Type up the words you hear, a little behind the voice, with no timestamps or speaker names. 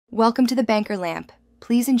Welcome to the Banker Lamp.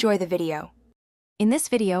 Please enjoy the video. In this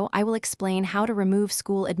video, I will explain how to remove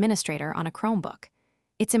School Administrator on a Chromebook.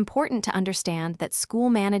 It's important to understand that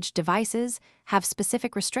school-managed devices have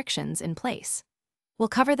specific restrictions in place. We'll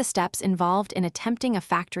cover the steps involved in attempting a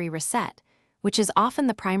factory reset, which is often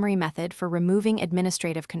the primary method for removing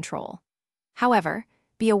administrative control. However,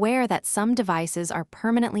 be aware that some devices are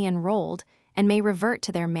permanently enrolled and may revert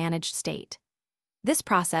to their managed state. This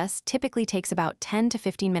process typically takes about 10 to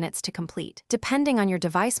 15 minutes to complete, depending on your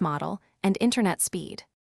device model and internet speed.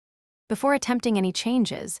 Before attempting any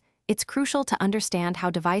changes, it's crucial to understand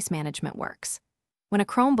how device management works. When a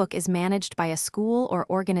Chromebook is managed by a school or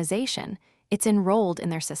organization, it's enrolled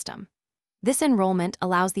in their system. This enrollment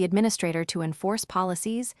allows the administrator to enforce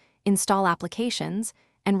policies, install applications,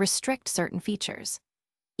 and restrict certain features.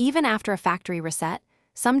 Even after a factory reset,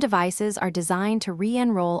 some devices are designed to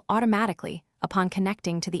re-enroll automatically upon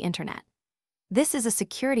connecting to the internet. This is a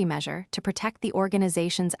security measure to protect the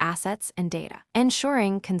organization's assets and data,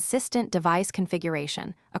 ensuring consistent device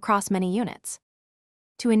configuration across many units.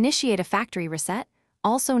 To initiate a factory reset,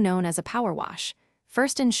 also known as a power wash,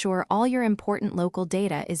 first ensure all your important local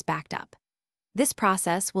data is backed up. This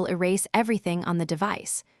process will erase everything on the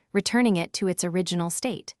device, returning it to its original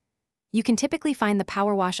state. You can typically find the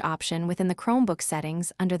power wash option within the Chromebook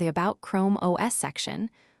settings under the About Chrome OS section,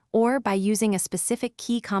 or by using a specific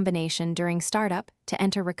key combination during startup to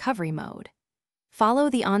enter recovery mode. Follow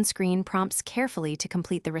the on-screen prompts carefully to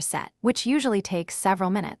complete the reset, which usually takes several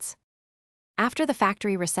minutes. After the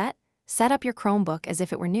factory reset, set up your Chromebook as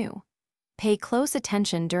if it were new. Pay close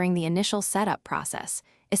attention during the initial setup process,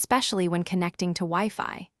 especially when connecting to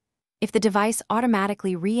Wi-Fi. If the device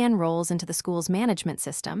automatically re-enrolls into the school's management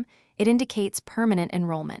system, it indicates permanent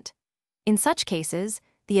enrollment. In such cases,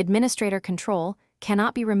 the administrator control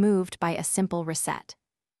cannot be removed by a simple reset.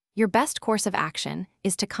 Your best course of action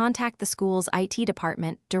is to contact the school's IT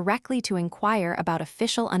department directly to inquire about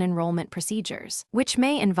official unenrollment procedures, which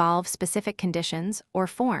may involve specific conditions or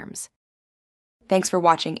forms. Thanks for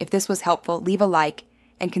watching. If this was helpful, leave a like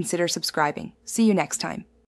and consider subscribing. See you next time.